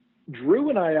Drew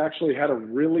and I actually had a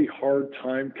really hard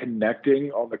time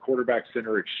connecting on the quarterback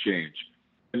center exchange.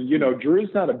 And, Drew's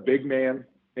not a big man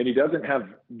and he doesn't have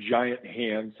giant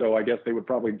hands. So I guess they would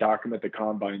probably dock him at the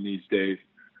combine these days.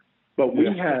 But we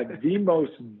had the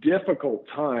most difficult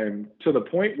time to the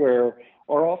point where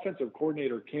our offensive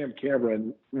coordinator, Cam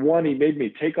Cameron, he made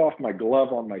me take off my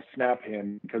glove on my snap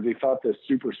hand because he thought the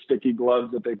super sticky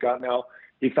gloves that they've got now,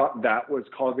 he thought that was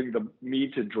causing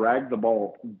me to drag the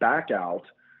ball back out.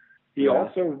 He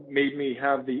also made me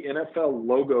have the NFL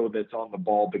logo that's on the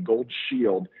ball, the gold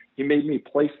shield. He made me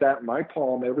place that in my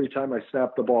palm every time I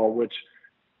snapped the ball, which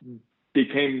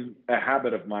became a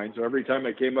habit of mine. So every time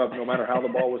I came up, no matter how the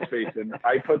ball was facing,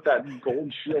 I put that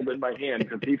gold shield in my hand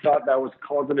because he thought that was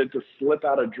causing it to slip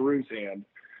out of Drew's hand.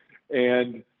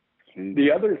 And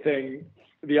the other thing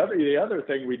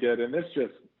we did, and this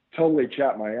just totally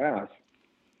chapped my ass,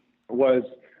 was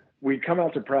we'd come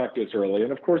out to practice early.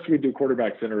 And of course we'd do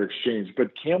quarterback center exchange,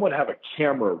 but Cam would have a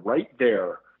camera right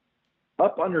there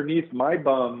up underneath my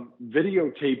bum,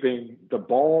 videotaping the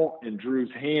ball in Drew's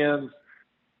hands.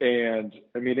 And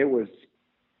I mean, it was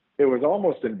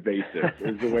almost invasive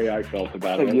is the way I felt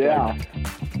about it. Yeah.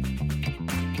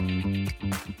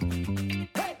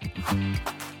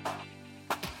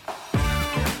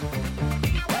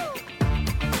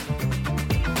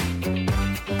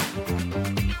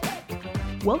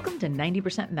 Welcome to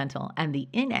 90% Mental and the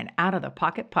In and Out of the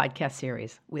Pocket podcast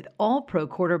series with All-Pro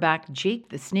quarterback Jake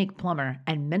the Snake Plummer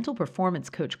and mental performance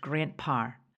coach Grant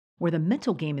Parr, where the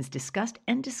mental game is discussed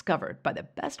and discovered by the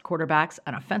best quarterbacks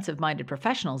and offensive-minded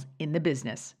professionals in the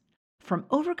business. From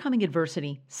overcoming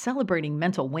adversity, celebrating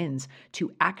mental wins,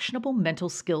 to actionable mental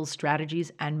skills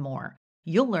strategies and more,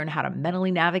 you'll learn how to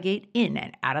mentally navigate in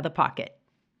and out of the pocket.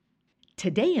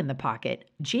 Today in the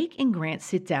pocket, Jake and Grant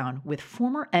sit down with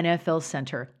former NFL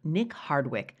center Nick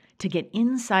Hardwick to get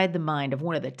inside the mind of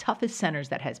one of the toughest centers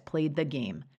that has played the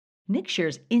game. Nick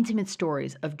shares intimate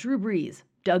stories of Drew Brees,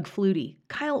 Doug Flutie,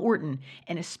 Kyle Orton,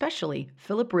 and especially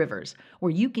Phillip Rivers,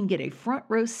 where you can get a front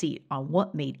row seat on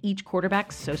what made each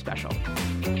quarterback so special.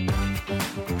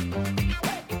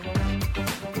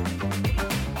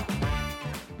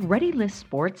 ReadyList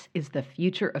Sports is the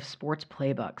future of sports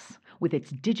playbooks, with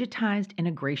its digitized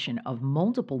integration of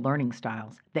multiple learning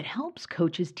styles that helps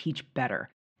coaches teach better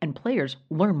and players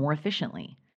learn more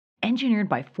efficiently. Engineered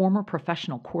by former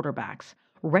professional quarterbacks,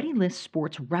 ReadyList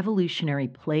Sports' revolutionary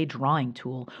play drawing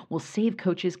tool will save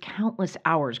coaches countless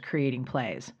hours creating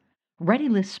plays.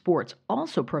 ReadyList Sports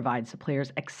also provides the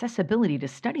players accessibility to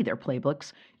study their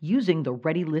playbooks using the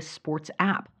ReadyList Sports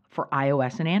app for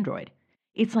iOS and Android.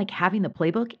 It's like having the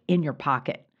playbook in your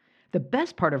pocket. The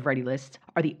best part of ReadyList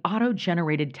are the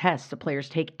auto-generated tests the players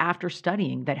take after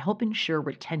studying that help ensure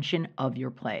retention of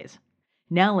your plays.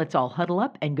 Now let's all huddle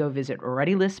up and go visit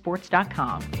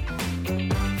ReadyListSports.com.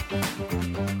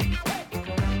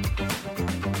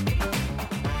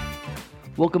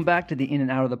 Welcome back to the In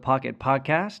and Out of the Pocket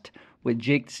podcast with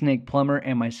Jake the Snake Plummer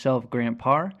and myself, Grant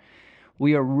Parr.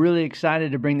 We are really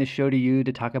excited to bring the show to you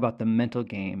to talk about the mental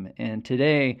game. And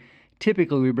today,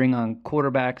 typically we bring on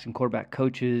quarterbacks and quarterback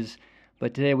coaches,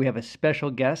 but today we have a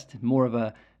special guest, more of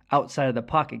a outside of the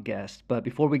pocket guest. But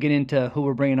before we get into who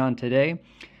we're bringing on today,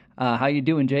 how you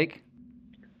doing, Jake?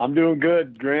 I'm doing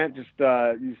good, Grant. Just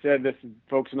you said this is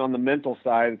focusing on the mental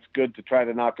side. It's good to try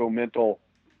to not go mental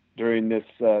during this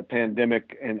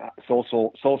pandemic and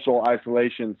social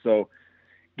isolation. So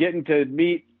getting to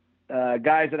meet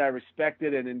guys that I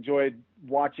respected and enjoyed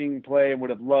watching play and would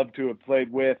have loved to have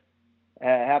played with,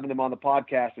 having them on the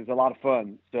podcast is a lot of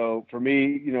fun. So for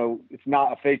me, it's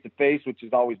not a face-to-face, which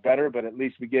is always better, but at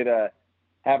least we get to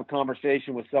have a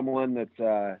conversation with someone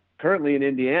that's currently in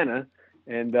Indiana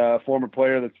and a former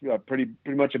player that's pretty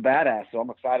much a badass. So I'm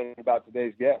excited about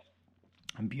today's guest.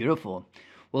 Beautiful.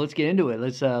 Well, let's get into it.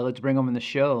 Let's bring him in the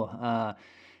show.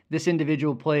 This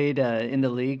individual played in the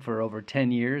league for over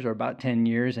 10 years or about 10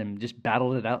 years and just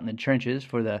battled it out in the trenches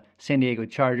for the San Diego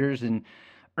Chargers and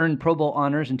earned Pro Bowl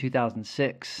honors in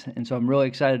 2006. And so I'm really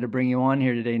excited to bring you on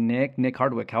here today, Nick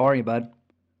Hardwick. How are you, bud?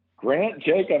 Grant,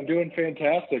 Jake, I'm doing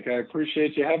fantastic. I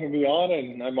appreciate you having me on,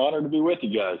 and I'm honored to be with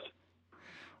you guys.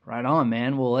 Right on,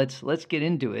 man. Well, let's get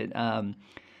into it. I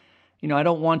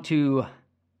don't want to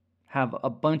have a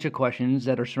bunch of questions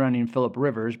that are surrounding Phillip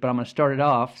Rivers, but I'm going to start it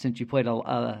off since you played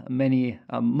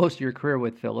most of your career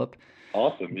with Phillip.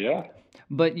 Awesome, yeah.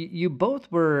 But you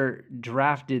both were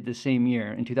drafted the same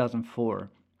year in 2004.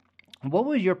 What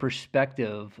was your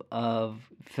perspective of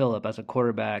Phillip as a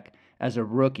quarterback, as a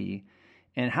rookie,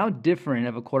 and how different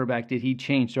of a quarterback did he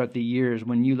change throughout the years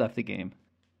when you left the game?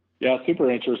 Yeah,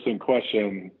 super interesting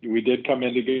question. We did come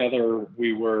in together.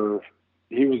 We were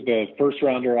he was the first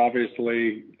rounder,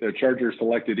 obviously. The Chargers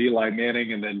selected Eli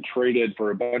Manning and then traded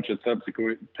for a bunch of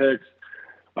subsequent picks.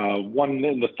 One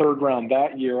in the third round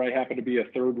that year. I happened to be a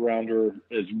third rounder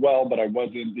as well, but I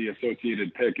wasn't the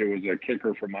associated pick. It was a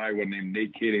kicker from Iowa named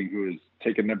Nate Keating, who was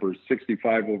taken number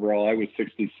 65 overall. I was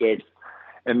 66.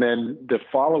 And then the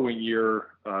following year,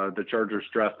 the Chargers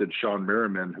drafted Sean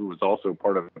Merriman, who was also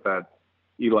part of that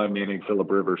Eli Manning,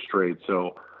 Phillip Rivers trade.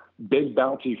 So big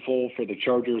bounty full for the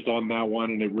Chargers on that one,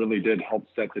 and it really did help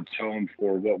set the tone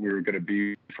for what we were going to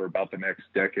be for about the next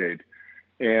decade.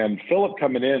 And Phillip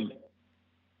coming in,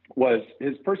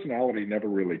 his personality never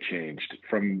really changed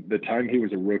from the time he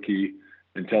was a rookie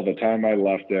until the time I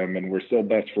left him, and we're still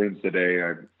best friends today.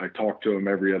 I talk to him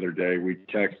every other day. We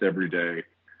text every day,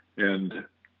 and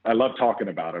I love talking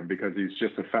about him because he's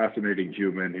just a fascinating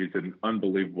human. He's an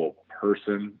unbelievable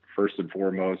person, first and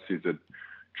foremost. He's a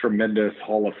tremendous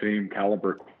Hall of Fame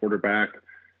caliber quarterback,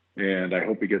 and I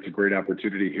hope he gets a great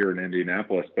opportunity here in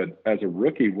Indianapolis. But as a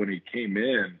rookie, when he came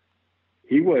in,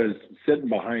 he was sitting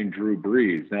behind Drew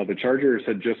Brees. Now, the Chargers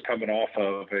had just coming off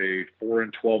of a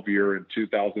 4-12 year in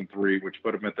 2003, which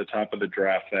put him at the top of the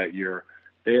draft that year.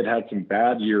 They had had some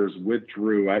bad years with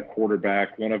Drew at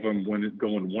quarterback. One of them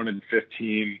going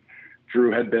 1-15.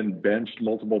 Drew had been benched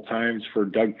multiple times for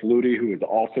Doug Flutie, who was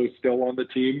also still on the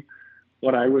team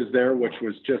when I was there, which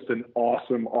was just an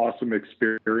awesome, awesome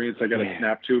experience. I got to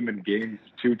snap to him in games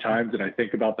 2 times, and I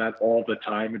think about that all the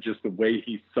time, and just the way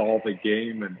he saw the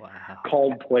game and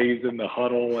called plays in the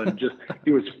huddle. And just, he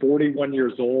was 41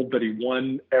 years old, but he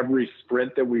won every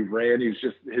sprint that we ran. He was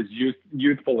just, his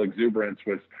youthful exuberance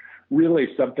was really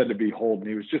something to behold. And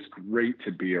he was just great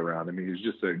to be around. I mean, he was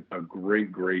just a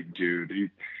great, great dude.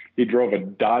 He drove a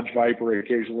Dodge Viper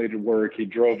occasionally to work. He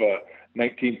drove a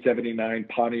 1979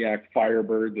 Pontiac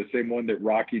Firebird, the same one that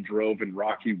Rocky drove in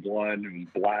Rocky 1,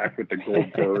 and black with the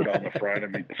gold bird on the front. I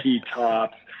mean,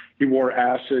 T-tops. He wore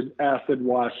acid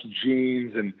wash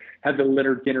jeans and had the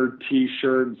Leonard Skinner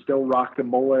T-shirt and still rocked the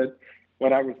mullet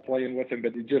when I was playing with him.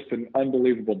 But he's just an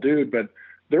unbelievable dude. But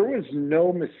there was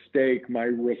no mistake my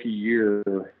rookie year,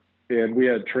 and we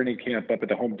had training camp up at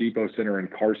the Home Depot Center in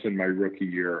Carson my rookie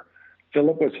year.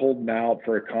 Phillip was holding out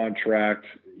for a contract.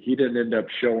 He didn't end up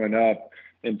showing up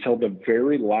until the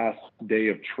very last day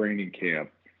of training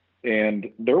camp. And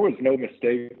there was no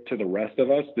mistake to the rest of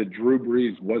us that Drew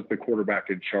Brees was the quarterback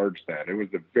in charge then. It was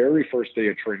the very first day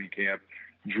of training camp.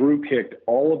 Drew kicked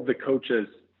all of the coaches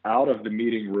out of the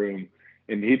meeting room,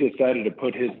 and he decided to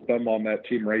put his thumb on that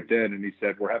team right then. And he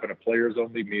said, we're having a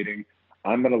players-only meeting.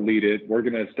 I'm going to lead it. We're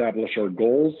going to establish our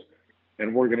goals,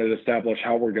 and we're going to establish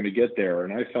how we're going to get there.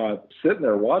 And I thought, sitting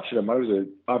there watching him, I was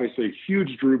obviously a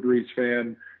huge Drew Brees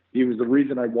fan. He was the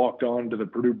reason I walked on to the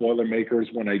Purdue Boilermakers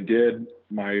when I did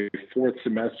my 4th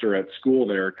semester at school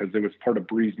there, because it was part of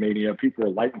Brees Mania. People were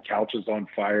lighting couches on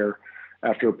fire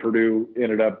after Purdue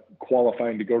ended up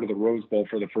qualifying to go to the Rose Bowl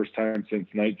for the first time since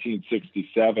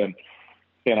 1967.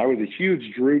 And I was a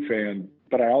huge Drew fan,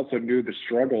 but I also knew the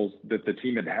struggles that the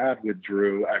team had had with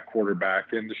Drew at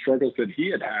quarterback and the struggles that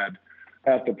he had had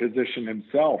at the position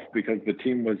himself, because the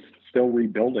team was still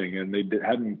rebuilding and they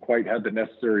hadn't quite had the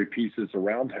necessary pieces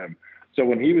around him. So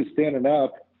when he was standing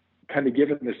up, kind of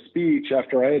giving the speech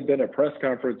after I had been at press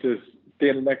conferences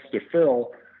standing next to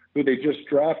Phil, who they just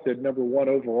drafted their number 1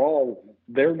 overall,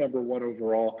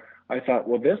 I thought,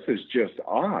 well, this is just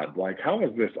odd. Like, how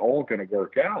is this all going to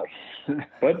work out?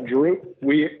 But Drew,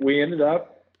 we ended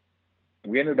up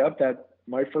that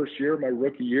my first year, my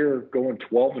rookie year, going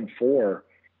 12-4.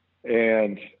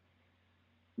 And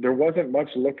there wasn't much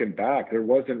looking back. There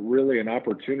wasn't really an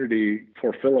opportunity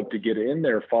for Phillip to get in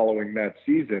there following that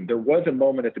season. There was a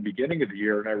moment at the beginning of the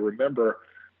year, and I remember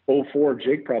 2004,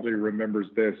 Jake probably remembers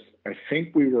this. I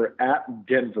think we were at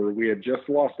Denver. We had just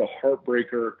lost a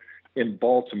heartbreaker in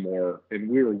Baltimore, and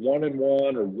we were 1-1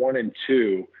 or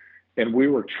 1-2, and we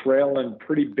were trailing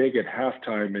pretty big at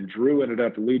halftime, and Drew ended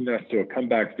up leading us to a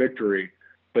comeback victory.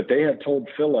 But they had told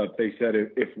Phillip, they said,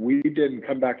 if we didn't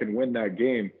come back and win that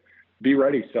game, be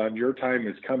ready, son. Your time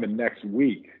is coming next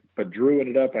week. But Drew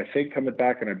ended up, I think, coming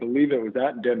back, and I believe it was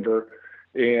at Denver.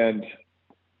 And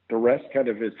the rest kind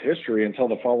of is history until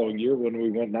the following year when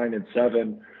we went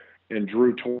 9-7, and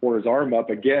Drew tore his arm up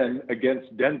again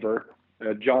against Denver.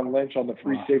 John Lynch on the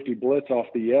free safety blitz off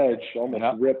the edge almost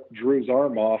ripped Drew's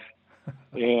arm off.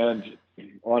 And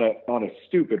on a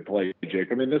stupid play, Jake.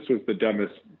 I mean, this was the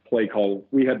dumbest play call.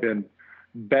 We had been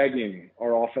begging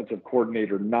our offensive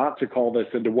coordinator not to call this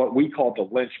into what we called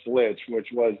the Lynch blitz, which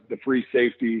was the free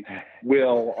safety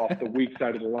will off the weak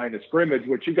side of the line of scrimmage,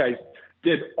 which you guys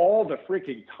did all the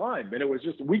freaking time. And it was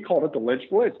just, we called it the Lynch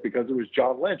blitz because it was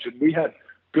John Lynch. And we had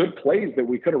good plays that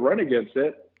we could have run against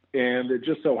it. And it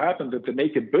just so happened that the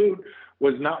naked boot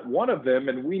was not one of them.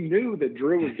 And we knew that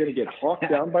Drew was going to get hawked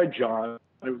down by John.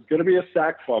 It was going to be a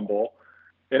sack fumble,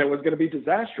 and it was going to be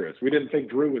disastrous. We didn't think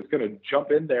Drew was going to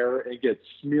jump in there and get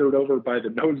smeared over by the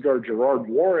nose guard Gerard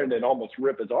Warren and almost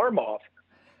rip his arm off.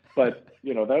 But,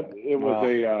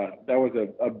 that was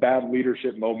a bad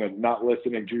leadership moment, not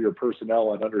listening to your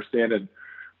personnel and understanding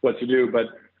what to do. But,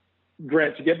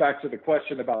 Grant, to get back to the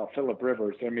question about Philip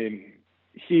Rivers, I mean,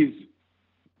 he's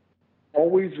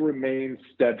always remained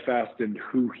steadfast in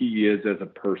who he is as a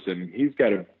person. He's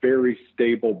got a very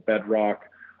stable bedrock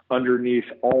underneath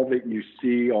all that you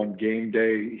see on game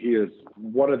day. He is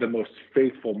one of the most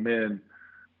faithful men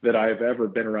that I've ever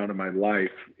been around in my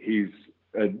life. He's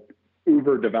an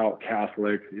uber devout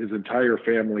Catholic. His entire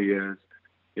family is,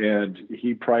 and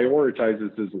he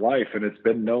prioritizes his life. And it's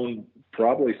been known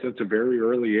probably since a very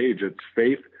early age. It's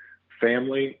faith,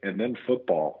 family, and then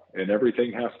football, and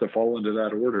everything has to fall into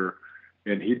that order.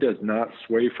 And he does not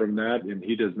sway from that, and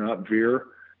he does not veer.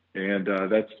 And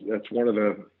that's one of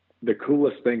the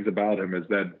coolest things about him, is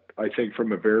that I think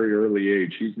from a very early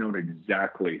age, he's known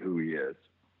exactly who he is.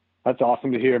 That's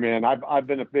awesome to hear, man. I've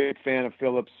been a big fan of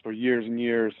Phillips for years and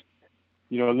years.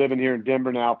 Living here in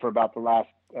Denver now for about the last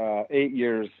 8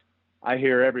 years, I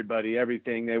hear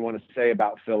everything they want to say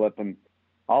about Philip. And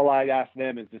all I ask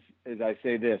them is I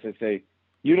say,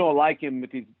 you don't like him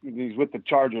if he's with the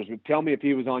Chargers, but tell me if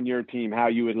he was on your team, how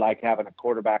you would like having a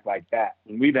quarterback like that.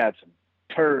 And we've had some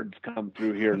turds come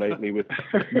through here lately with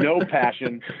no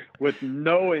passion, with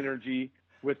no energy,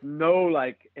 with no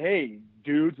hey,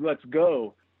 dudes, let's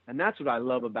go. And that's what I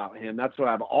love about him. That's what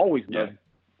I've always loved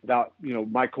about,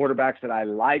 my quarterbacks that I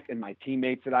like and my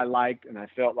teammates that I liked. And I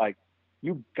felt like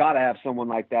you got to have someone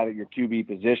like that at your QB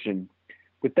position.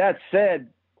 With that said,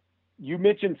 you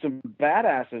mentioned some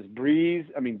badasses. Breeze,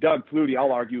 Doug Flutie,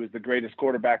 I'll argue, is the greatest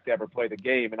quarterback to ever play the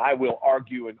game. And I will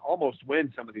argue and almost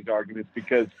win some of these arguments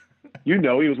because, he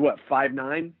was what,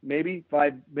 5'9", maybe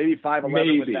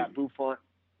 5'11" with that bouffant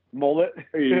mullet.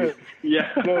 Yeah.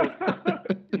 So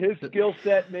his skill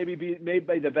set may be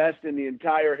the best in the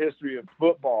entire history of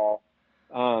football.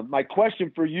 My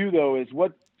question for you, though, is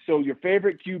so your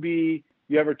favorite QB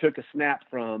you ever took a snap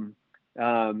from,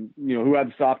 who had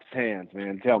the softest hands,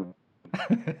 man? Tell me.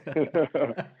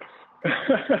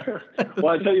 Well,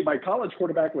 I tell you, my college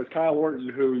quarterback was Kyle Orton,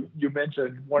 who you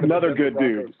mentioned. Another good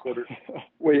dude.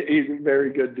 He's a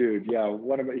very good dude. Yeah,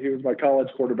 he was my college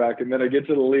quarterback, and then I get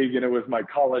to the league, and it was my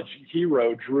college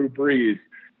hero, Drew Brees,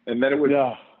 and then it was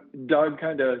Doug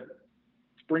kind of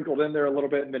sprinkled in there a little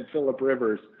bit, and then Philip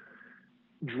Rivers.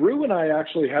 Drew and I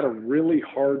actually had a really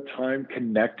hard time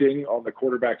connecting on the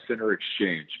quarterback center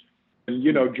exchange. And,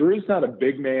 Drew's not a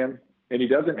big man, and he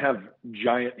doesn't have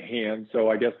giant hands, so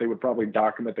I guess they would probably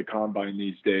dock him at the combine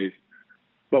these days.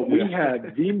 But we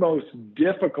had the most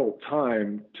difficult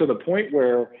time, to the point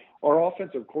where our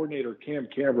offensive coordinator, Cam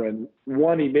Cameron, he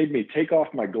made me take off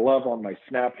my glove on my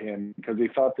snap hand because he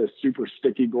thought the super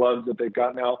sticky gloves that they've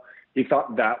got now, he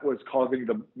thought that was causing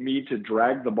me to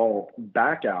drag the ball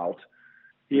back out.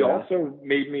 He also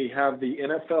made me have the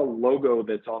NFL logo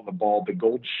that's on the ball, the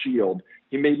gold shield.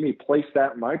 He made me place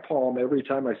that in my palm every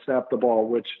time I snapped the ball,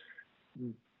 which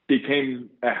became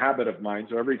a habit of mine.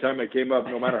 So every time I came up,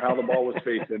 no matter how the ball was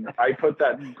facing, I put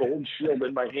that gold shield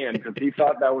in my hand because he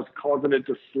thought that was causing it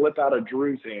to slip out of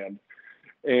Drew's hand.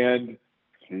 And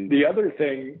the other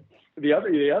thing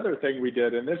we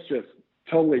did, and this just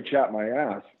totally chapped my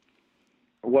ass,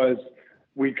 was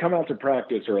we'd come out to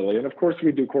practice early, and of course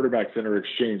we'd do quarterback center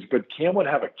exchange, but Cam would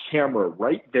have a camera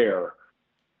right there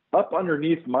up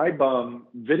underneath my bum,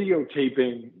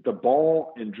 videotaping the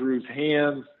ball in Drew's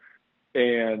hands.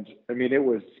 And it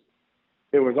was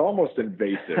almost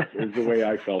invasive is the way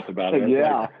I felt about it.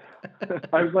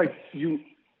 I was like,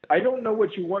 I don't know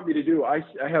what you want me to do. I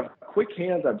have quick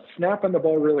hands. I'm snapping the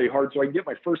ball really hard so I can get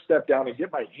my first step down and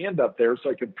get my hand up there so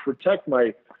I can protect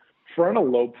my frontal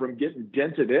lobe from getting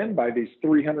dented in by these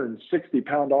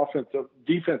 360-pound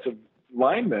defensive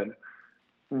linemen.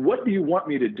 What do you want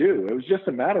me to do? It was just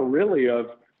a matter really of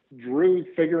Drew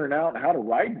figuring out how to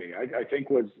ride me, I think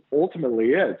was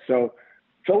ultimately it. So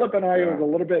Philip and I, it was a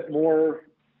little bit more,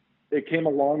 it came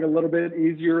along a little bit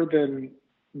easier than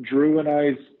Drew and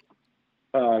I's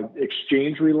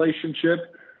exchange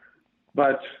relationship,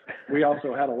 but we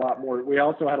also had a lot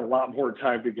more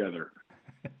time together.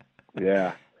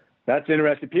 Yeah. That's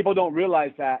interesting. People don't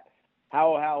realize that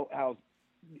how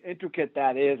intricate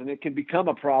that is, and it can become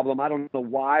a problem. I don't know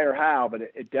why or how, but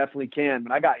it definitely can.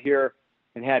 When I got here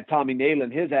and had Tommy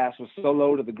Nalen, his ass was so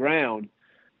low to the ground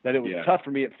that it was tough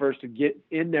for me at first to get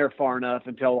in there far enough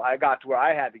until I got to where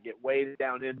I had to get way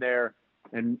down in there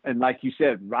and like you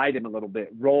said, ride him a little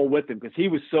bit, roll with him, because he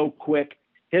was so quick.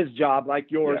 His job,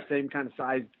 like yours, same kind of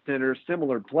size center,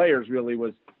 similar players, really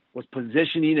was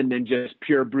positioning and then just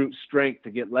pure brute strength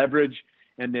to get leverage.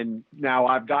 And then now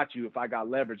I've got you if I got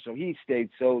leverage. So he stayed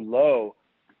so low.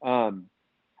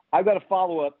 I've got a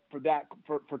follow up for that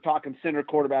for talking center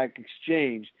quarterback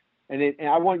exchange. And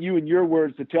I want you in your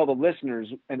words to tell the listeners,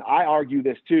 and I argue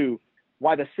this too,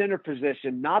 why the center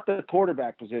position, not the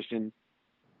quarterback position,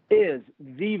 is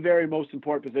the very most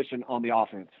important position on the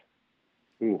offense.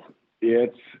 Ooh,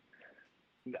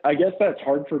 I guess that's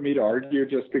hard for me to argue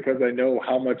just because I know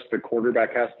how much the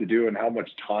quarterback has to do and how much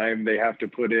time they have to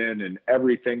put in and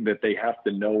everything that they have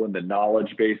to know and the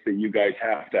knowledge base that you guys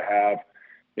have to have.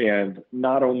 And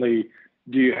not only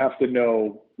do you have to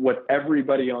know what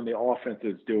everybody on the offense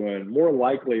is doing, more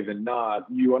likely than not,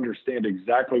 you understand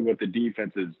exactly what the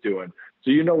defense is doing. So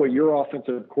you know what your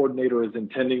offensive coordinator is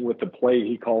intending with the play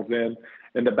he calls in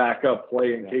and the backup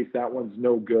play in case that one's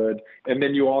no good. And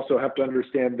then you also have to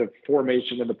understand the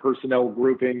formation and the personnel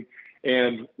grouping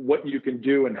and what you can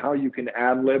do and how you can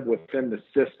ad-lib within the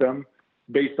system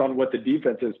based on what the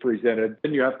defense has presented.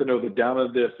 Then you have to know the down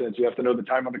and distance. You have to know the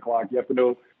time on the clock. You have to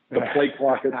know the play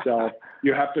clock itself.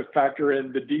 You have to factor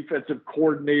in the defensive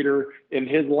coordinator and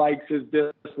his likes, his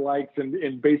dislikes,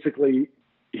 and basically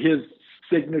his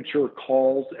signature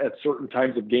calls at certain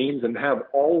times of games and have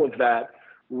all of that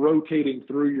rotating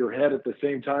through your head at the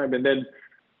same time. And then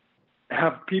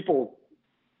have people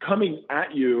coming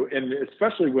at you, and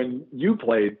especially when you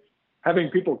played, having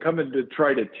people come in to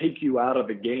try to take you out of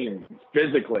the game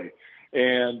physically,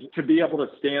 and to be able to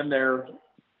stand there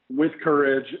with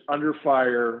courage under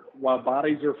fire while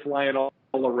bodies are flying all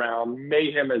around,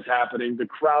 mayhem is happening, the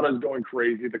crowd is going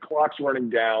crazy, the clock's running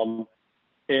down,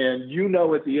 and you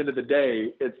know at the end of the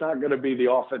day, it's not going to be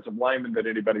the offensive lineman that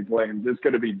anybody blames. It's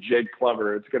going to be Jake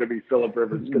Plummer. It's going to be Phillip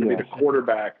Rivers. It's going to be the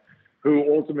quarterback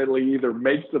who ultimately either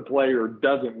makes the play or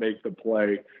doesn't make the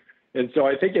play. And so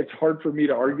I think it's hard for me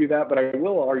to argue that, but I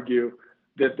will argue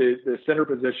that the center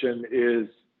position is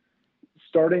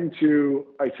starting to,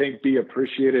 I think, be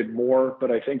appreciated more.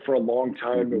 But I think for a long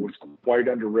time it was quite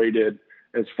underrated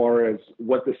as far as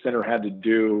what the center had to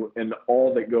do and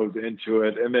all that goes into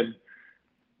it. And then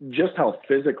just how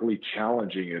physically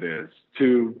challenging it is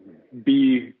to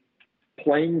be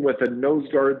playing with a nose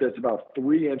guard that's about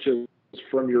 3 inches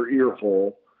from your ear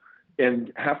hole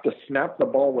and have to snap the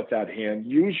ball with that hand,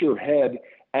 use your head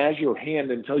as your hand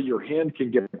until your hand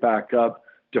can get back up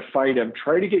to fight him,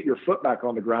 try to get your foot back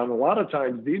on the ground. A lot of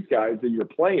times these guys that you're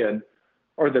playing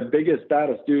are the biggest,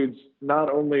 baddest dudes,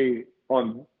 not only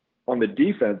on the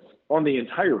defense, on the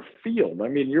entire field. I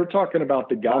mean, you're talking about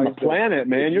the guys on the planet,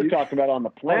 man. You're talking about on the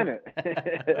planet.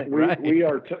 Right. We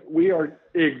are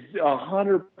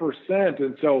 100%.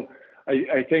 And so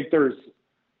I think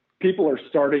people are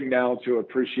starting now to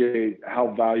appreciate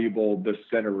how valuable the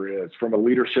center is from a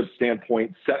leadership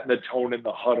standpoint, setting the tone in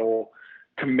the huddle,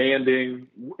 commanding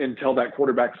until that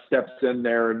quarterback steps in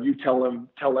there and you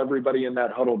tell everybody in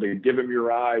that huddle to give him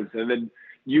your eyes, and then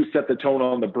you set the tone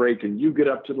on the break and you get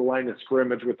up to the line of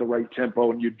scrimmage with the right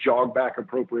tempo and you jog back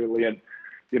appropriately. And,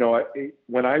 you know,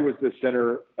 when I was the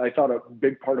center, I thought a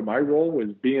big part of my role was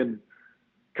being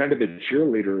kind of the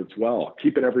cheerleader as well,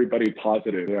 keeping everybody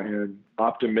positive and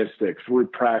optimistic through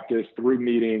practice, through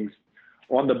meetings,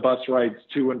 on the bus rides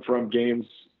to and from games,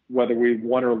 whether we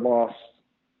won or lost,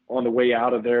 on the way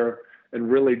out of there,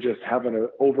 and really just having an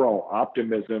overall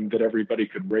optimism that everybody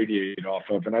could radiate off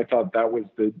of. And I thought that was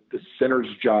the center's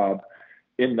job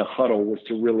in the huddle, was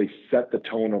to really set the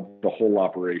tone of the whole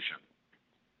operation.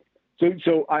 So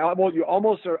you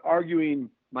almost are arguing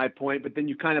my point, but then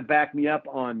you kind of back me up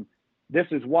on this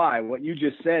is why. What you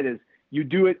just said is you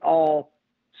do it all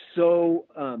so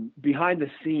behind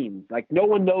the scenes. Like no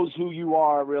one knows who you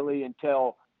are really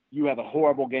until you have a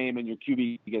horrible game and your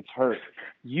QB gets hurt.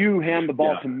 You hand the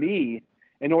ball to me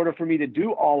in order for me to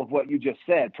do all of what you just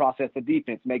said, process the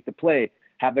defense, make the play,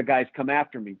 have the guys come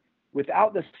after me.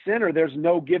 Without the center, there's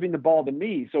no giving the ball to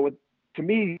me. So to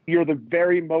me, you're the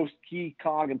very most key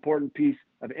important piece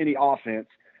of any offense,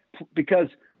 because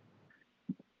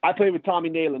I played with Tommy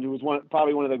Nalen, who was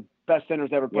probably one of the best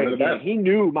centers ever played. He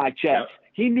knew my checks. Yep.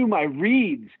 He knew my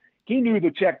reads. He knew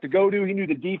the check to go to. He knew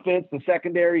the defense, the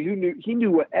secondary. He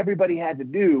knew what everybody had to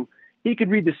do. He could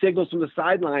read the signals from the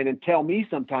sideline and tell me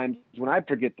sometimes when I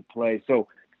forget to play. So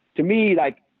to me,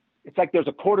 it's like there's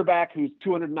a quarterback who's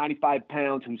 295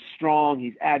 pounds, who's strong,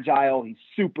 he's agile, he's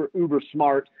super uber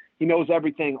smart. He knows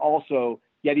everything also,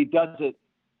 yet he does it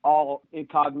all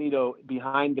incognito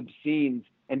behind the scenes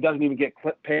and doesn't even get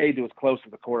paid to as close to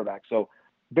the quarterback. So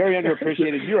very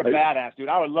underappreciated. You're a badass, dude.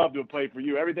 I would love to have played for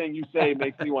you. Everything you say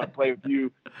makes me want to play with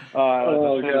you.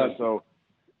 God. So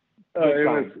it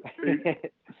was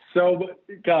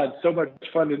so much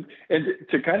fun. And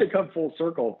to kind of come full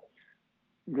circle,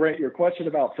 Grant, your question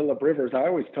about Phillip Rivers, I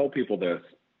always tell people this.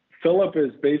 Phillip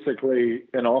is basically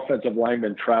an offensive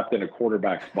lineman trapped in a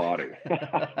quarterback's body.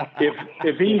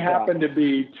 If he happened to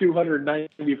be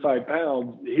 295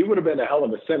 pounds, he would have been a hell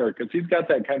of a center because he's got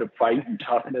that kind of fight and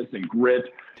toughness and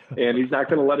grit, and he's not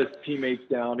going to let his teammates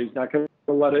down. He's not going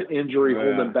to let an injury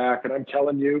hold him back. And I'm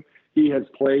telling you, he has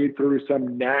played through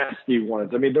some nasty ones.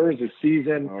 I mean, there was a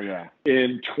season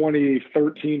in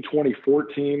 2013,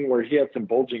 2014 where he had some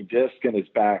bulging disc in his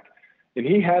back. And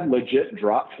he had legit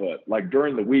drop foot. Like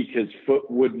during the week, his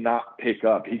foot would not pick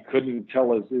up. He couldn't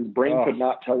tell his brain could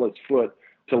not tell his foot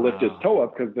to lift his toe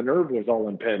up because the nerve was all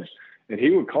impinged. And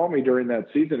he would call me during that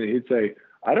season and he'd say,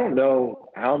 I don't know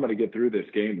how I'm going to get through this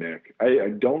game, Nick. I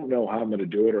don't know how I'm going to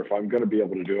do it or if I'm going to be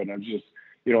able to do it. And I'm just,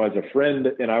 as a friend,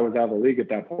 and I was out of the league at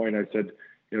that point, I said,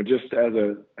 just as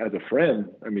a friend,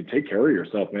 I mean, take care of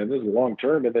yourself, man. This is long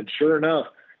term. And then sure enough,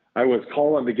 I was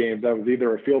calling the games. I was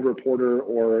either a field reporter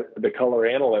or the color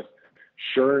analyst.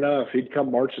 Sure enough, he'd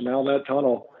come marching down that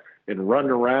tunnel and run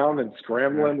around and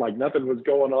scrambling like nothing was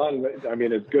going on. I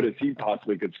mean, as good as he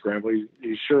possibly could scramble.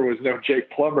 He sure was no Jake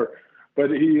Plummer, but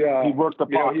he worked the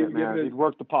pocket, man. He'd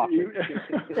work the pocket.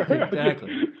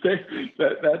 Exactly.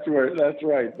 That's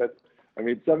right. But I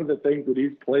mean, some of the things that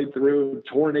he's played through,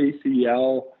 torn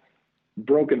ACL,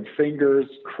 broken fingers,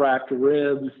 cracked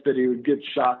ribs that he would get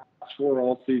shot for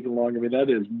all season long. I mean, that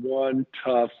is one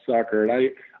tough sucker.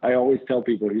 And I always tell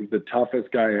people he's the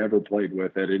toughest guy I ever played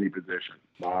with at any position.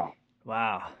 Wow.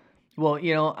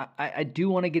 Well, I do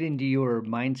want to get into your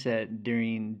mindset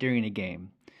during a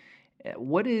game.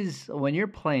 When you're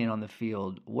playing on the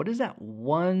field, what is that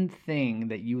one thing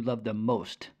that you love the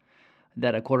most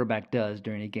that a quarterback does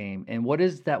during a game? And what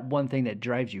is that one thing that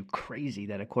drives you crazy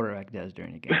that a quarterback does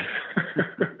during a game?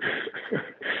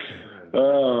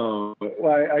 Oh,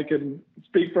 well, I can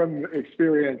speak from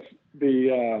experience.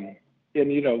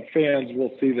 Fans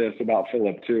will see this about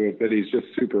Phillip too, is that he's just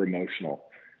super emotional,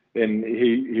 and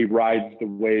he rides the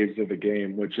waves of the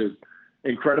game, which is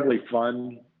incredibly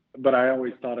fun. But I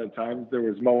always thought at times there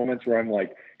was moments where I'm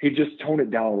like, hey, just tone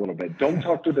it down a little bit. Don't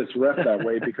talk to this ref that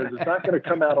way because it's not going to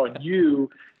come out on you.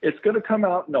 It's going to come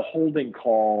out in a holding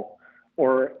call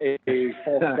or a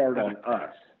false start on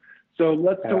us. So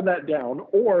let's tone that down.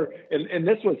 And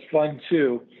this was fun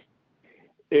too,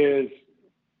 is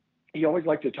he always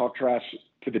liked to talk trash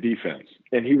to the defense.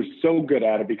 And he was so good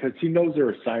at it because he knows their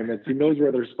assignments. He knows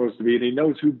where they're supposed to be, and he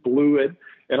knows who blew it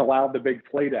and allowed the big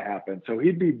play to happen. So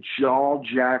he'd be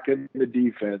jaw-jacking the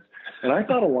defense. And I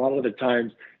thought a lot of the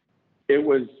times it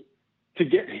was to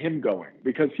get him going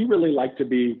because he really liked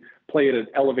to play at an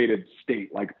elevated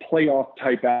state, like playoff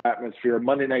type atmosphere,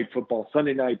 Monday Night Football,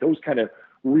 Sunday night, those kind of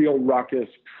real ruckus,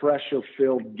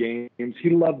 pressure-filled games. He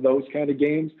loved those kind of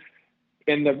games.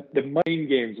 And the main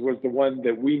games was the one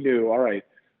that we knew, all right,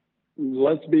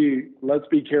 let's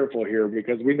be careful here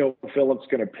because we know Phillip's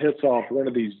going to piss off one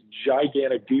of these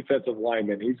gigantic defensive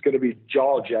linemen. He's going to be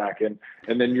jaw-jacking,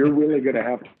 and then you're really going to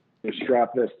have to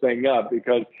strap this thing up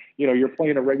because, you're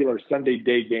playing a regular Sunday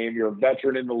day game. You're a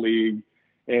veteran in the league.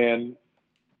 And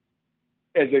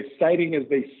as exciting as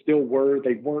they still were,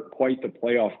 they weren't quite the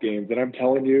playoff games. And I'm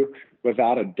telling you,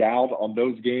 without a doubt, on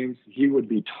those games, he would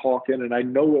be talking. And I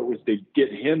know it was to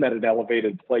get him at an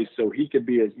elevated place so he could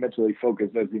be as mentally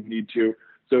focused as he need to,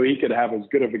 so he could have as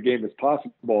good of a game as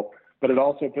possible. But it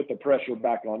also put the pressure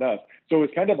back on us. So it was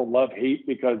kind of a love-hate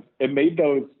because it made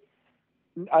those,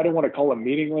 I don't want to call them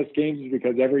meaningless games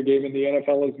because every game in the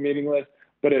NFL is meaningless,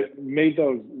 but it made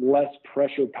those less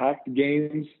pressure-packed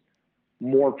games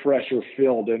more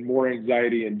pressure-filled and more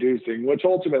anxiety-inducing, which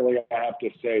ultimately, I have to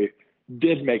say,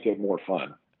 did make it more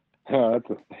fun. That's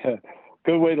a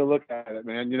good way to look at it,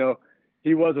 man.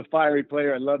 He was a fiery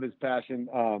player. I love his passion.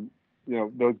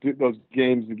 Those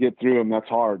games to get through them, that's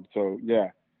hard. So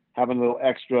yeah, having a little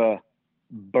extra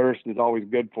burst is always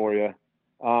good for you.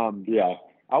 Yeah.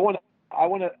 I want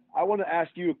to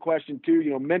ask you a question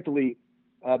too. Mentally,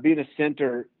 being a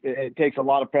center, it takes a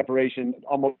lot of preparation,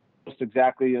 almost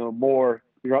exactly, more.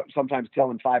 You're sometimes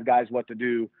telling 5 guys what to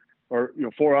do, or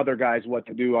 4 other guys what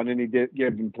to do on any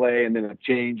given play, and then a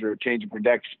change of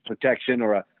protection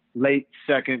or a late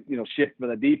second, shift for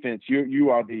the defense. You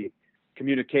are the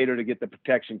communicator to get the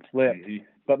protection flipped. Mm-hmm.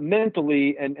 But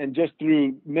mentally and just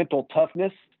through mental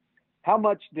toughness, how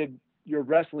much did your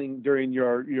wrestling during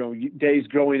your days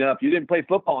growing up? You didn't play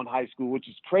football in high school, which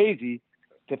is crazy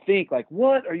to think like,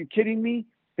 what, are you kidding me?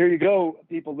 Here you go,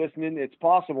 people listening. It's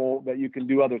possible that you can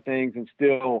do other things and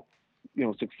still,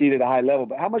 succeed at a high level.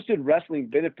 But how much did wrestling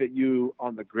benefit you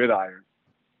on the gridiron?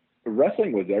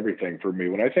 Wrestling was everything for me.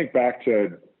 When I think back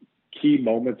to key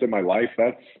moments in my life,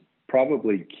 that's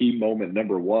probably key moment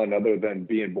number one, other than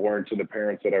being born to the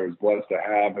parents that I was blessed to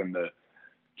have and the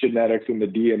genetics and the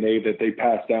DNA that they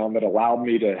passed down that allowed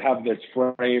me to have this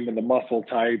frame and the muscle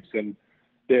types and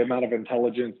the amount of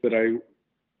intelligence that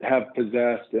I have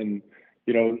possessed. And,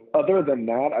 other than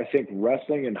that, I think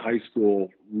wrestling in high school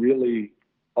really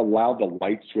allowed the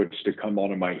light switch to come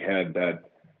on in my head that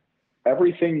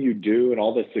everything you do and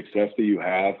all the success that you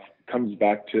have comes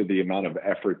back to the amount of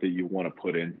effort that you want to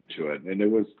put into it. And it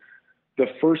was the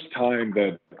first time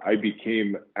that I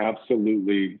became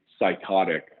absolutely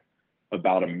psychotic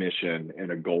about a mission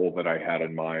and a goal that I had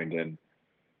in mind. And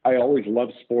I always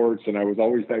loved sports, and I was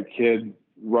always that kid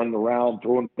running around,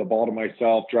 throwing the ball to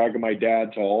myself, dragging my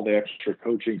dad to all the extra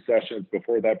coaching sessions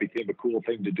before that became a cool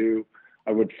thing to do.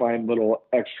 I would find little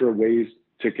extra ways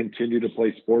to continue to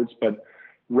play sports, but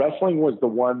wrestling was the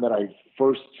one that I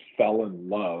first fell in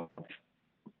love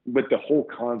with the whole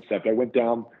concept. I went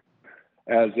down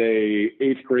as a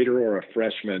 8th grader or a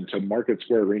freshman to Market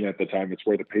Square Arena at the time. It's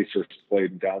where the Pacers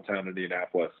played in downtown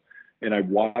Indianapolis. And I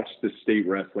watched the state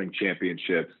wrestling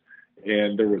championships.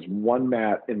 And there was one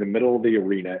mat in the middle of the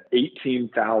arena,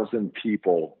 18,000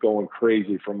 people going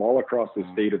crazy from all across the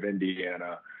state of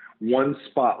Indiana, one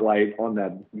spotlight on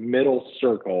that middle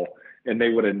circle. And they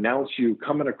would announce you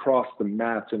coming across the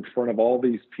mats in front of all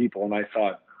these people. And I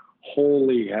thought,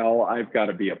 holy hell, I've got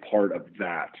to be a part of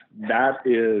that. That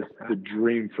is the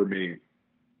dream for me.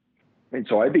 And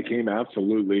so I became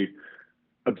absolutely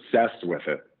obsessed with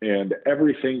it. And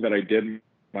everything that I did in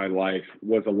my life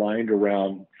was aligned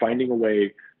around finding a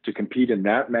way to compete in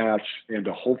that match and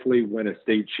to hopefully win a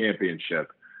state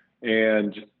championship.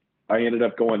 And I ended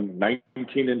up going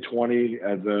 19-20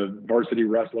 as a varsity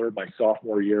wrestler my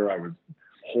sophomore year. I was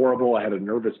horrible. I had a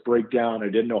nervous breakdown. I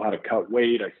didn't know how to cut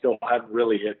weight. I still hadn't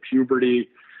really hit puberty.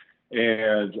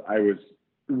 And I was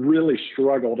really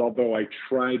struggled, although I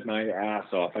tried my ass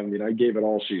off. I mean, I gave it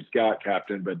all she's got,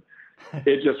 Captain, but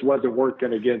it just wasn't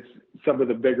working against some of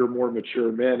the bigger, more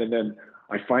mature men. And then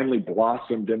I finally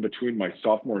blossomed in between my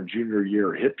sophomore and junior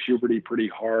year, hit puberty pretty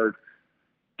hard,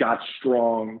 got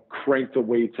strong, cranked the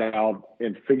weights out,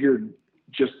 and figured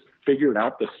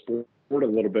out the sport a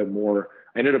little bit more.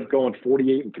 I ended up going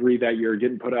 48-3 that year,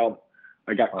 getting put out.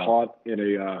 I got caught in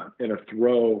a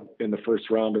throw in the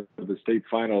first round of the state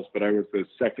finals, but I was the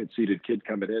second seeded kid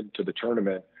coming into the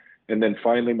tournament. And then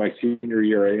finally my senior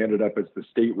year, I ended up as the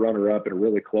state runner up in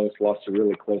lost a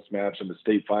really close match in the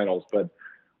state finals. But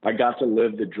I got to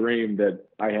live the dream that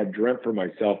I had dreamt for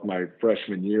myself my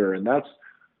freshman year. And that's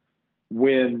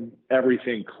when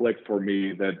everything clicked for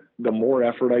me, that the more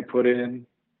effort I put in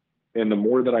and the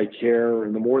more that I care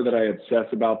and the more that I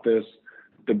obsess about this,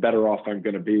 the better off I'm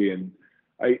going to be. And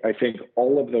I think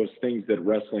all of those things that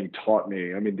wrestling taught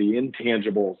me, I mean, the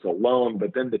intangibles alone,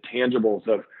 but then the tangibles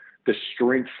of the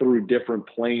strength through different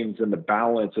planes and the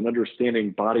balance and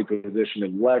understanding body position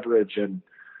and leverage and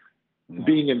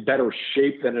being in better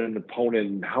shape than an opponent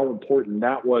and how important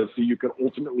that was so you could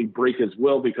ultimately break his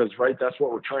will, because, right, that's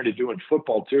what we're trying to do in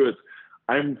football too. Is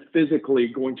I'm physically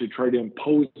going to try to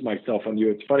impose myself on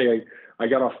you. It's funny, I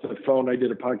got off the phone. I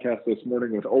did a podcast this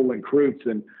morning with Olin Kreutz,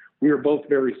 and we were both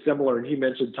very similar. And he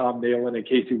mentioned Tom Nalen and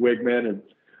Casey Wigman and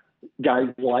guys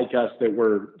like us that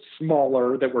were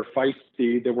smaller, that were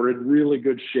feisty, that were in really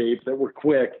good shape, that were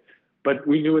quick. But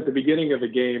we knew at the beginning of the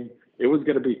game it was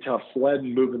going to be tough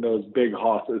sledding, moving those big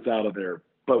hosses out of there.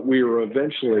 But we were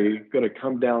eventually going to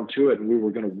come down to it, and we were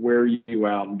going to wear you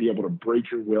out and be able to break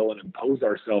your will and impose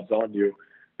ourselves on you,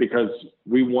 because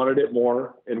we wanted it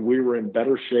more and we were in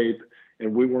better shape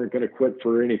and we weren't going to quit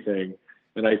for anything.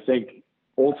 And I think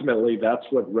ultimately that's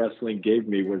what wrestling gave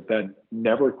me, was that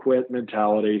never quit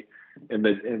mentality and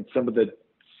some of the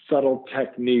subtle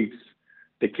techniques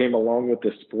that came along with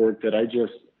the sport that I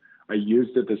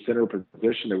used at the center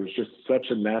position. It was just such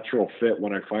a natural fit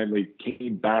when I finally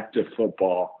came back to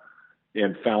football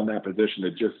and found that position.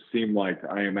 It just seemed like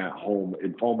I am at home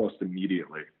almost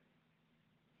immediately.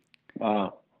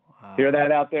 Wow. Hear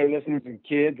that out there, listeners and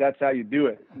kids? That's how you do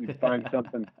it. You find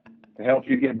something to help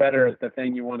you get better at the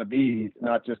thing you want to be. It's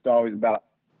not just always about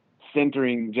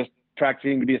centering, just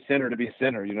practicing to be a center,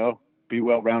 be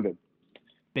well-rounded.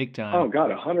 Big time. Oh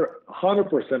God,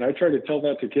 100%. I try to tell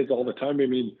that to kids all the time. I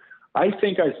mean, I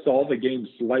think I saw the game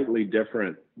slightly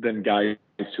different than guys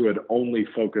who had only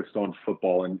focused on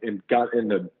football and got in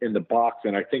the box.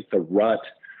 And I think the rut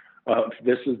of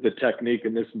this is the technique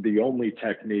and this is the only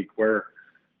technique, where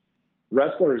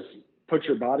wrestlers put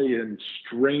your body in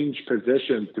strange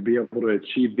positions to be able to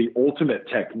achieve the ultimate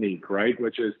technique, right?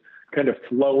 Which is kind of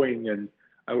flowing. And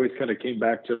I always kind of came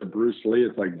back to Bruce Lee.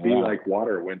 It's like, be like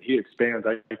water. When he expands,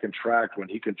 I contract. When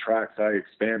he contracts, I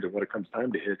expand. And when it comes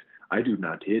time to hit, I do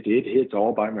not hit. It hits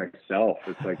all by myself.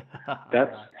 It's like,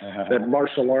 that's that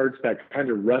martial arts, that kind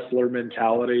of wrestler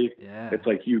mentality. Yeah. It's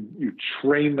like you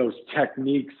train those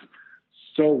techniques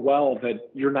so well that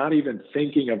you're not even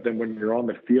thinking of them when you're on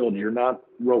the field. You're not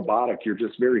robotic. You're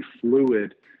just very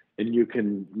fluid, and you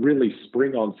can really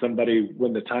spring on somebody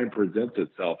when the time presents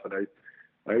itself. And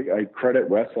I credit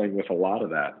wrestling with a lot of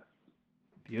that.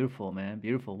 Beautiful, man.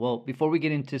 Beautiful. Well, before we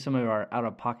get into some of our out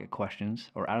of the pocket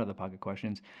questions,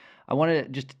 I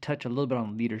wanted just to touch a little bit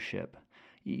on leadership.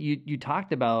 You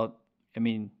talked about, I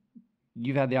mean,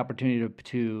 you've had the opportunity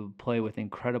to play with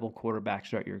incredible quarterbacks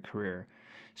throughout your career.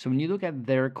 So when you look at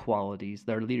their qualities,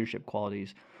 their leadership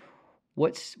qualities,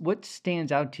 what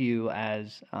stands out to you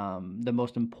as the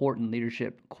most important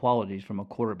leadership qualities from a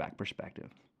quarterback perspective?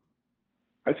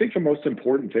 I think the most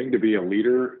important thing to be a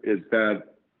leader is that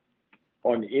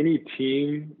on any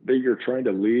team that you're trying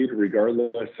to lead,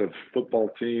 regardless of football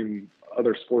team,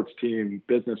 other sports team,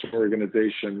 business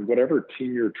organization, whatever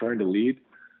team you're trying to lead,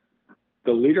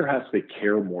 the leader has to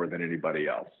care more than anybody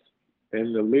else.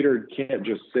 And the leader can't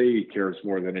just say he cares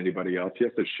more than anybody else. He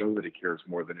has to show that he cares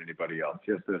more than anybody else.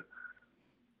 He has to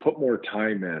put more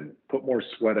time in, put more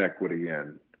sweat equity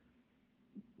in,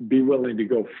 be willing to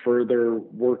go further,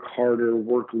 work harder,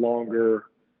 work longer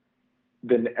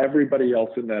than everybody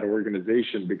else in that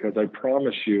organization, because I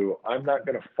promise you, I'm not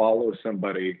going to follow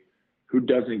somebody who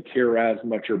doesn't care as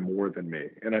much or more than me.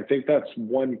 And I think that's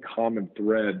one common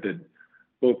thread that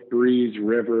both Brees,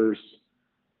 Rivers,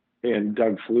 and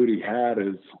Doug Flutie had,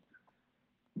 is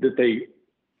that they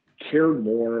cared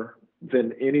more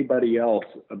than anybody else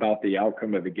about the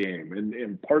outcome of the game.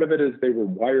 And part of it is they were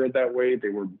wired that way. They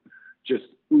were just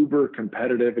uber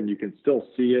competitive, and you can still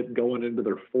see it going into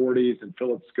their 40s. And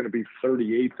Philip's going to be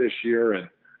 38 this year. And,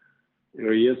 you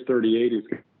know, he is 38. He's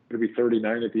going to be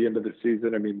 39 at the end of the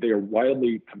season. I mean, they are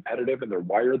wildly competitive, and they're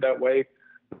wired that way.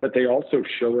 But they also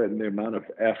show it in the amount of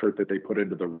effort that they put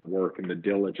into the work and the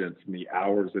diligence and the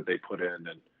hours that they put in.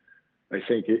 And I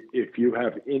think if you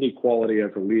have any quality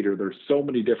as a leader, there's so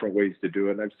many different ways to do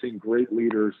it. And I've seen great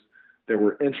leaders that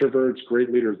were introverts, great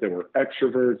leaders that were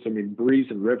extroverts. I mean, Brees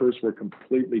and Rivers were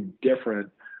completely different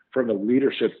from a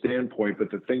leadership standpoint,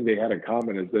 but the thing they had in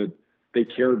common is that they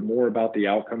cared more about the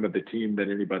outcome of the team than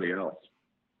anybody else.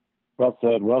 Well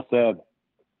said. Well said.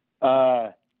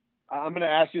 I'm going to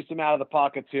ask you some out of the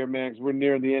pockets here, man, because we're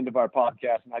near the end of our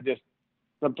podcast, and I just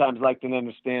sometimes like to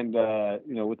understand,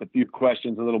 with a few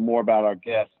questions, a little more about our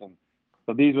guests. And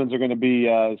so these ones are going to be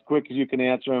as quick as you can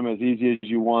answer them, as easy as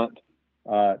you want.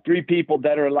 3 people,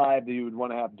 dead or alive, that you would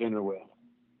want to have dinner with.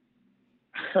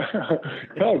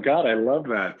 Oh God, I love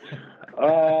that.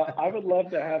 I would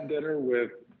love to have dinner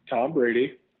with Tom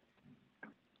Brady,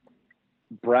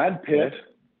 Brad Pitt,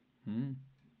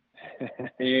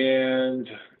 and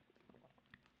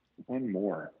one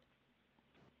more.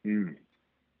 Maybe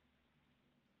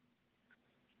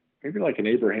like an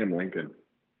Abraham Lincoln.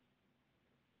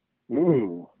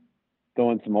 Ooh,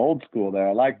 throwing some old school there.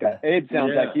 I like that. Abe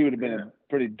sounds like he would have been a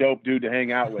pretty dope dude to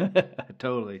hang out with.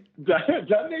 Totally.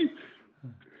 Doesn't he?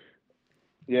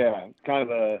 Yeah, kind of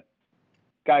a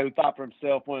guy who thought for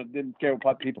himself, didn't care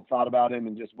what people thought about him,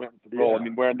 and just went with the role. I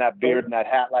mean, wearing that beard and that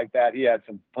hat like that, he had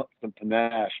some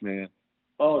panache, man.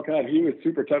 Oh God, he was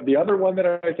super tough. The other one that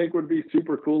I think would be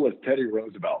super cool is Teddy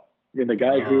Roosevelt. I mean, the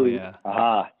guy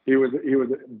he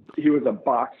was a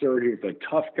boxer. He was a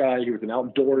tough guy. He was an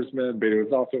outdoorsman, but he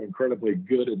was also incredibly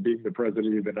good at being the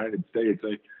president of the United States.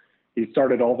 He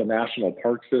started all the national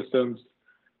park systems.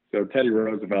 So Teddy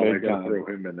Roosevelt, I got to throw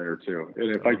him in there too.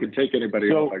 And if I could take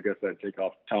anybody else, I guess I'd take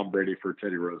off Tom Brady for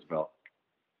Teddy Roosevelt.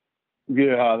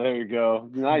 Yeah, there you go.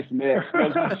 Nice mix.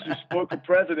 Because you spoke of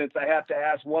presidents, I have to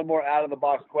ask one more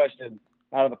out-of-the-box question,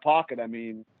 out of the pocket. I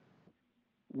mean,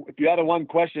 if you had a one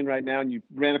question right now and you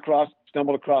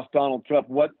stumbled across Donald Trump,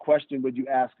 what question would you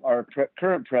ask our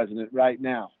current president right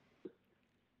now?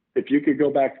 If you could go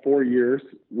back 4 years,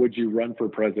 would you run for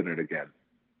president again?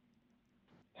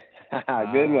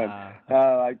 Good one.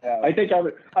 I like that one.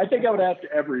 I think I would ask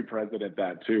every president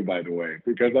that too, by the way,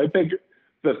 because I think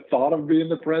the thought of being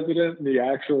the president and the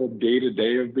actual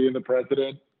day-to-day of being the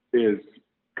president is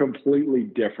completely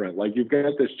different. Like, you've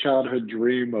got this childhood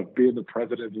dream of being the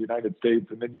president of the United States,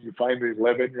 and then you finally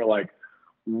live it and you're like,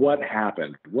 what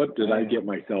happened? What did I get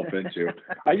myself into?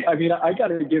 I mean, I got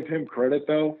to give him credit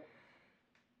though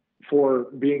for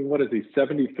being,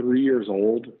 73 years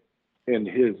old and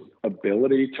his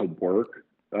ability to work,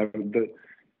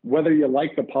 whether you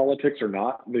like the politics or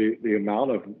not, the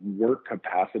amount of work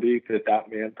capacity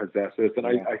that man possesses, and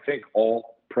I think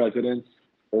all presidents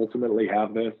ultimately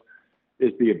have this,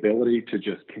 is the ability to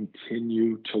just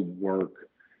continue to work.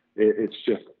 It's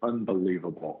just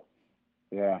unbelievable.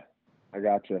 Yeah, I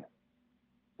gotcha.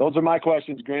 Those are my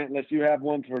questions, Grant, unless you have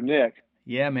one for Nick.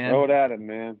 Yeah, man. Throw it at him,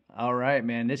 man. All right,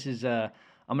 man. This is I'm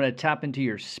going to tap into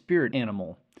your spirit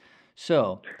animal.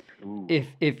 So,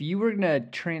 if you were going to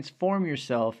transform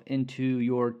yourself into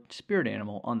your spirit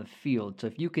animal on the field, so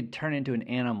if you could turn into an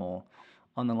animal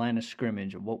on the line of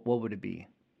scrimmage, what would it be?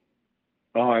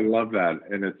 Oh, I love that.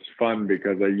 And it's fun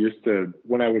because I used to,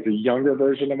 when I was a younger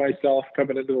version of myself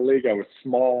coming into the league, I was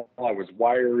small, I was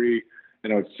wiry,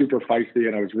 and I was super feisty,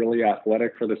 and I was really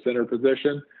athletic for the center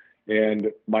position.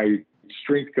 And my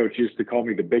strength coach used to call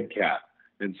me the big cat.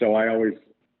 And so I always,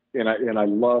 and I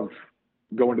love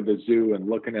going to the zoo and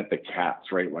looking at the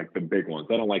cats, right? Like the big ones.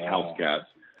 I don't like house cats.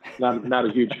 Not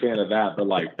a huge fan of that, but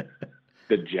like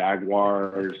the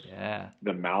jaguars,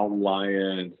 the mountain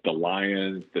lions, the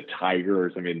lions, the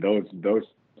tigers. I mean, those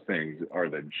things are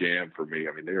the jam for me.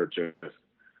 I mean, they are just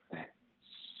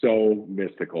so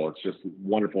mystical. It's just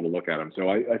wonderful to look at them. So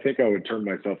I think I would turn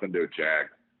myself into a jag.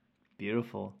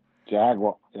 Beautiful.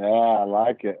 Jaguar. Yeah, I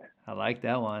like it. I like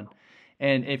that one.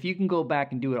 And if you can go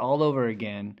back and do it all over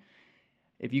again,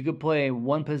 if you could play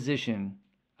one position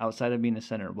outside of being a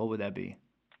center, what would that be?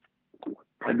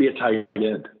 I'd be a tight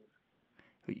end.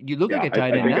 You look like a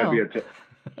tight end now.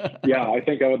 Yeah, I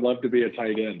think I would love to be a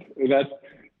tight end.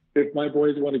 If my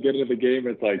boys want to get into the game,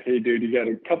 it's like, hey, dude, you got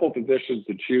a couple positions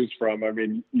to choose from. I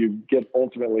mean, you get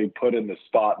ultimately put in the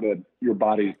spot that your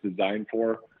body's designed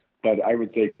for. But I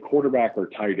would say quarterback or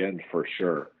tight end for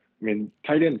sure. I mean,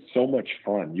 tight end's so much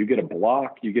fun. You get to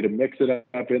block, you get to mix it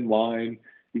up in line,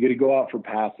 you get to go out for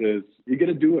passes, you get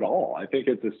to do it all. I think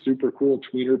it's a super cool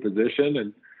tweener position,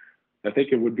 and I think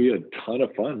it would be a ton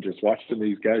of fun just watching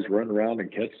these guys run around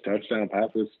and catch touchdown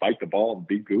passes, spike the ball, and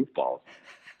be goofballs.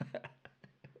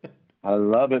 I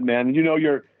love it, man. You know,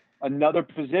 you're another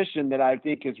position that I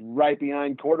think is right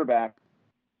behind quarterback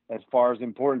as far as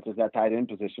importance is that tight end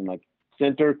position. Like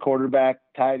center, quarterback,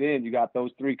 tight end, you got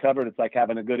those three covered. It's like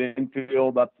having a good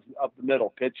infield up the middle.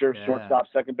 Pitcher, shortstop,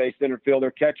 second base, center fielder,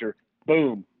 catcher.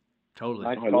 Boom. Totally.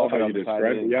 Nice. I love how you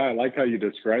describe it. Yeah, I like how you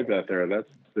describe that there. That's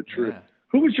the truth. Yeah.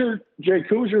 Who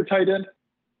was your tight end?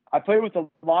 I played with a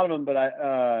lot of them, but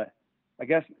I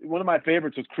guess one of my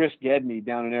favorites was Chris Gedney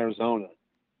down in Arizona.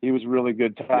 He was a really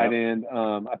good tight end.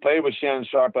 I played with Shannon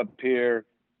Sharp up here.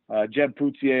 Jeb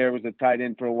Poutier was a tight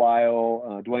end for a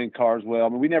while. Dwayne Carswell. I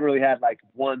mean, we never really had like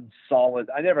one solid.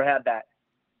 I never had that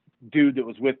dude that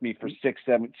was with me for 6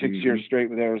 years straight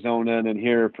with Arizona and then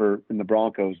here in the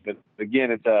Broncos. But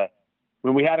again, it's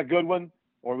when we had a good one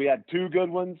or we had two good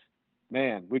ones,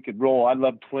 man, we could roll. I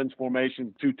love twins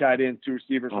formations, two tight ends, two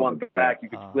receivers, one back. You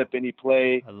could flip any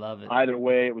play. I love it. Either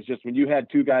way, it was just when you had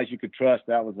two guys you could trust,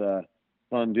 that was a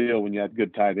fun deal when you had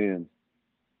good tight ends.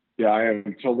 Yeah, I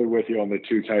am totally with you on the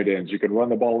two tight ends. You can run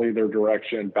the ball either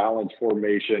direction, balance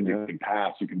formation, you can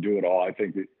pass, you can do it all. I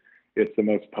think it's the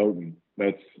most potent.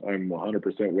 I'm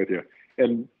 100% with you.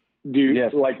 And do you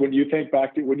like when you think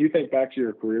back to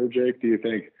your career, Jake? Do you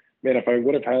think, man, if I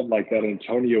would have had like that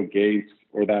Antonio Gates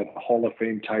or that Hall of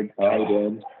Fame type tight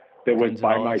end that was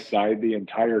by my side the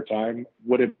entire time,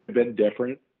 would it have been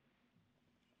different?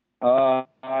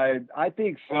 I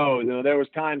think so. You know, there was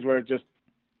times where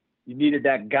you needed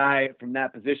that guy from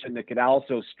that position that could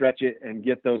also stretch it and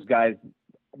get those guys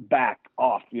back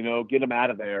off, you know, get them out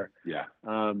of there. Yeah.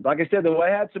 Like I said, though, I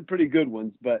had some pretty good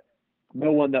ones, but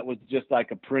no one that was just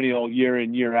like a perennial year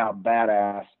in, year out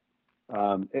badass.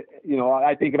 You know,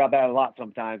 I think about that a lot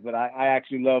sometimes, but I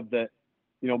actually love that,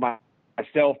 you know,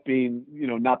 myself being, you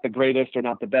know, not the greatest or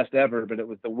not the best ever, but it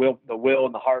was the will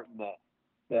and the heart and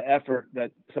the effort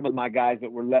that some of my guys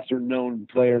that were lesser known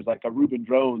players like a Reuben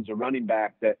Drones, a running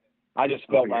back, that I just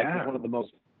felt like was one of the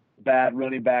most bad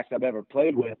running backs I've ever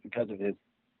played with because of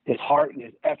his heart and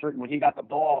his effort. And when he got the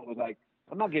ball, it was like,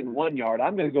 I'm not getting 1 yard.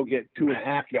 I'm going to go get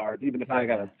 2.5 yards, even if I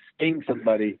got to sting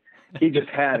somebody. He just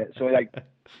had it. So like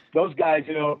those guys,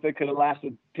 you know, if they could have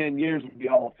lasted 10 years, would be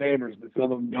Hall of Famers, but some of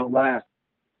them don't last.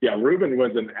 Yeah, Reuben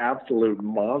was an absolute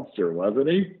monster, wasn't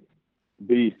he?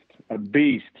 A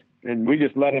beast. And we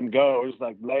just let him go. It was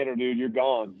like, later, dude, you're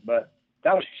gone. But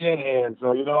that was Shanahan.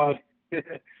 So, you know,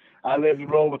 I lived and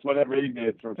rolled with whatever he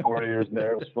did for 4 years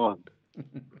there. It was fun.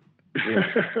 Yeah.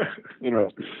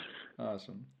 Interesting.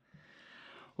 Awesome.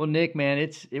 Well, Nick, man,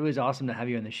 it was awesome to have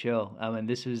you on the show. And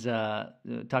this was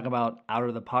talk about out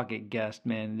of the pocket guest,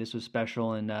 man. This was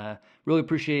special, and really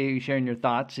appreciate you sharing your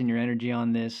thoughts and your energy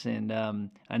on this. And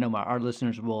I know our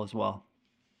listeners will as well.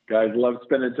 Guys, love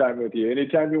spending time with you.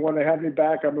 Anytime you want to have me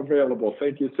back, I'm available.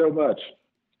 Thank you so much.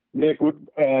 Nick, it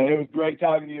was great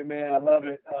talking to you, man. I love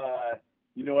it.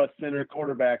 You know, us center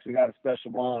quarterbacks, we got a special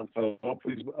bond. So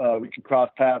hopefully we can cross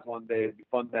paths one day. It'd be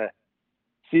fun to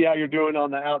see how you're doing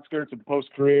on the outskirts of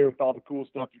post-career with all the cool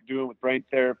stuff you're doing with brain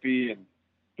therapy and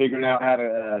figuring out how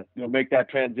to, make that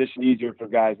transition easier for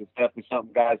guys. It's definitely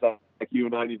something guys like you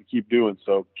and I need to keep doing.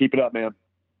 So keep it up, man.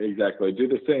 Exactly. Do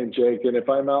the same, Jake. And if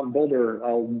I'm out in Boulder,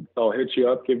 I'll hit you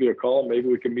up, give you a call. Maybe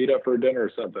we can meet up for dinner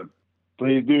or something.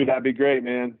 Please do. That'd be great,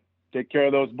 man. Take care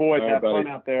of those boys. Have fun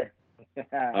out there.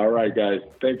 All right, guys.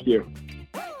 Thank you.